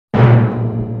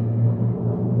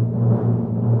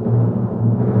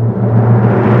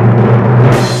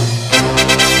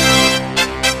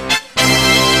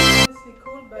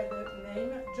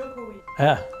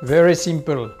Very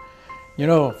simple. You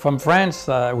know, from France,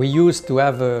 we used to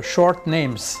have short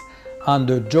names, and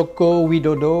Joko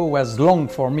Widodo was long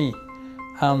for me.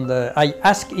 And I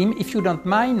asked him, if you don't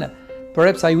mind,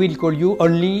 perhaps I will call you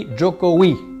only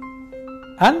Jokowi.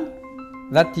 And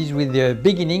that is with the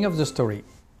beginning of the story.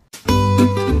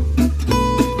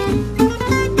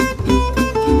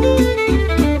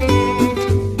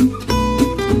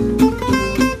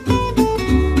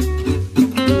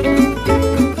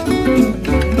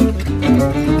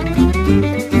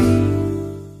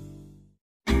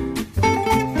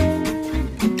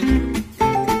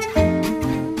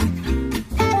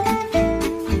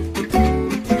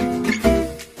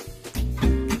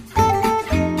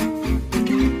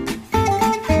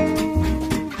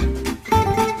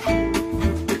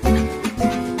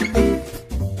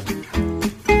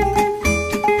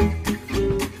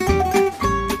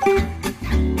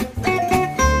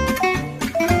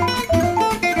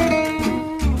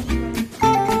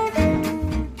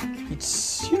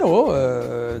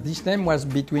 This name was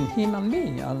between him and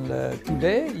me, and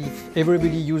today, if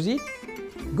everybody uses it,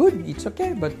 good, it's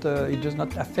okay, but it does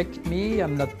not affect me.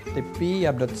 I'm not happy,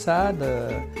 I'm not sad.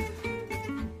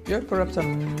 Yeah, perhaps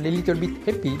I'm a little bit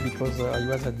happy because I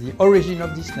was at the origin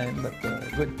of this name, but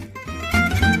good.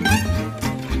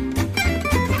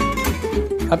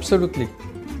 Absolutely.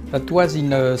 That was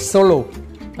in Solo.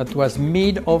 That was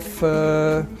mid of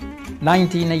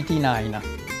 1989.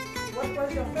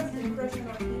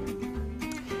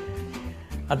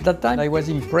 At that time, I was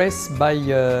impressed by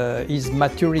his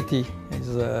maturity,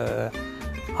 his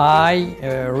eye,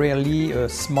 really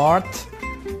smart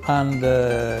and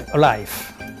alive.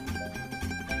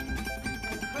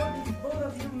 How did both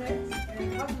of you met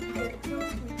and how did you get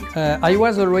close to it? I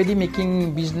was already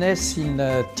making business in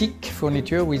teak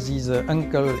furniture with his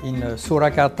uncle in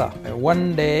Surakarta.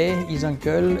 One day, his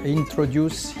uncle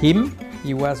introduced him.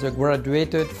 He was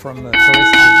graduated from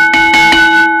forestry.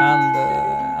 And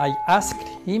I asked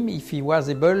him if he was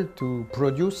able to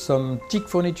produce some teak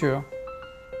furniture.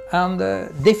 And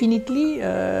definitely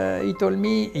he told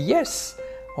me, yes,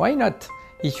 why not?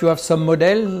 If you have some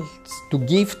models to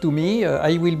give to me,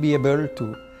 I will be able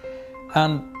to.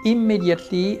 And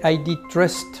immediately I did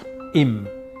trust him.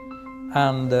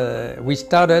 And we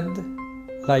started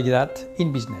like that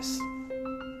in business.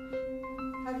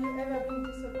 Have you ever been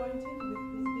disappointed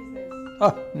with this business?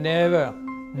 Oh, never,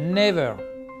 never.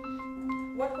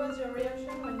 What was your reaction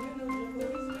when you know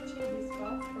Jokowi switching his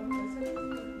path from a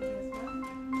successful businessman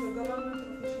to a government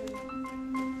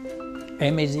official?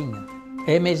 Amazing,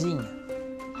 amazing.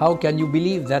 How can you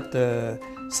believe that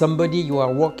somebody you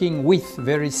are working with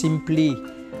very simply,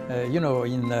 you know,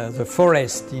 in the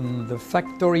forest, in the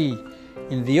factory,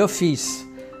 in the office,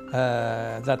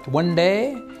 that one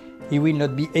day he will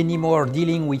not be anymore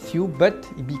dealing with you, but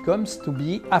he becomes to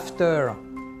be after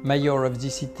mayor of the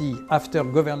city, after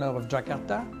governor of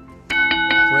Jakarta,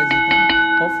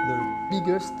 president of the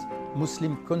biggest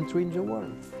Muslim country in the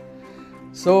world.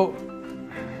 So,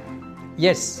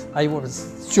 yes, I was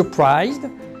surprised,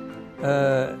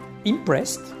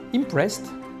 impressed,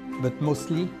 but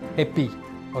mostly happy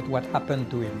about what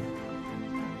happened to him.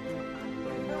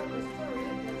 Tell the story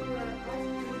that you were asked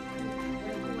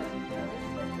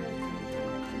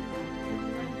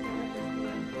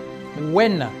to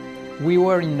When we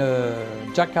were in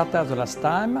Jakarta the last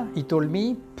time, he told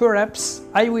me, perhaps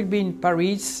I will be in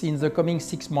Paris in the coming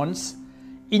 6 months,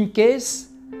 in case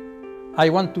I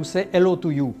want to say hello to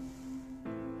you.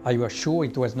 I was sure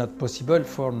it was not possible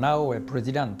for now a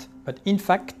president. But in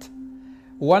fact,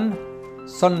 one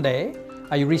Sunday,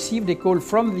 I received a call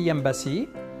from the embassy,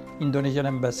 Indonesian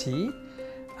embassy,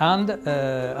 and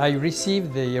I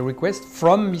received the request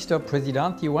from Mr.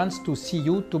 President. He wants to see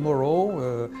you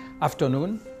tomorrow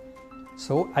afternoon.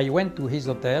 So I went to his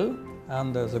hotel,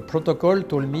 and the protocol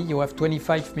told me you have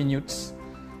 25 minutes.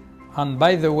 And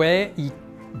by the way, he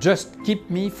just kept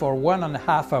me for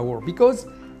 1.5 hours, because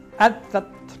at that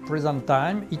present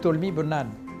time, he told me, Bernard,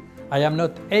 I am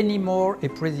not anymore a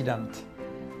president.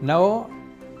 Now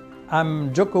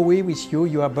I'm Jokowi with you,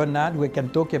 you are Bernard, we can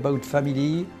talk about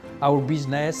family, our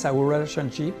business, our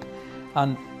relationship.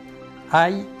 And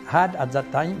I had at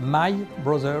that time my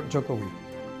brother Jokowi.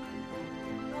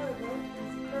 How about his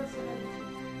personality?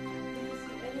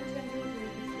 Do you see any changes in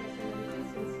his personality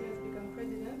since he has become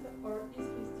president, or is he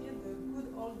still the good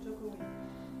old Jokowi?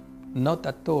 Not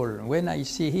at all. When I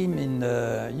see him in,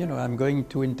 I'm going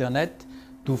to internet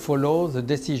to follow the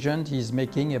decisions he's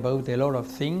making about a lot of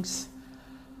things.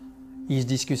 He's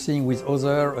discussing with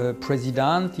other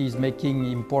presidents, he's making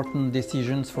important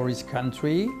decisions for his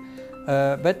country,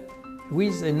 but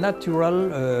with a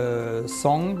natural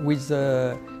song, with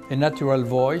a a natural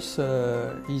voice,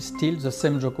 is still the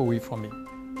same Jokowi for me.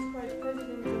 Describe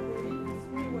President Jokowi in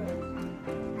 3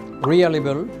 words.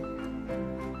 Reliable,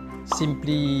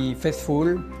 simply faithful,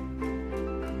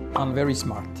 and very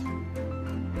smart.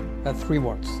 That's 3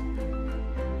 words. Any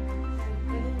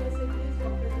messages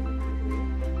for President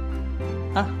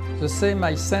Jokowi? The same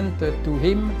I sent to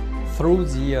him through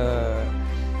the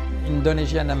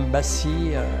Indonesian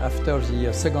embassy after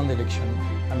the second election.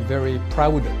 I'm very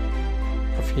proud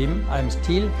of him. I'm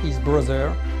still his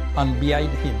brother and behind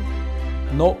him.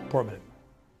 No problem.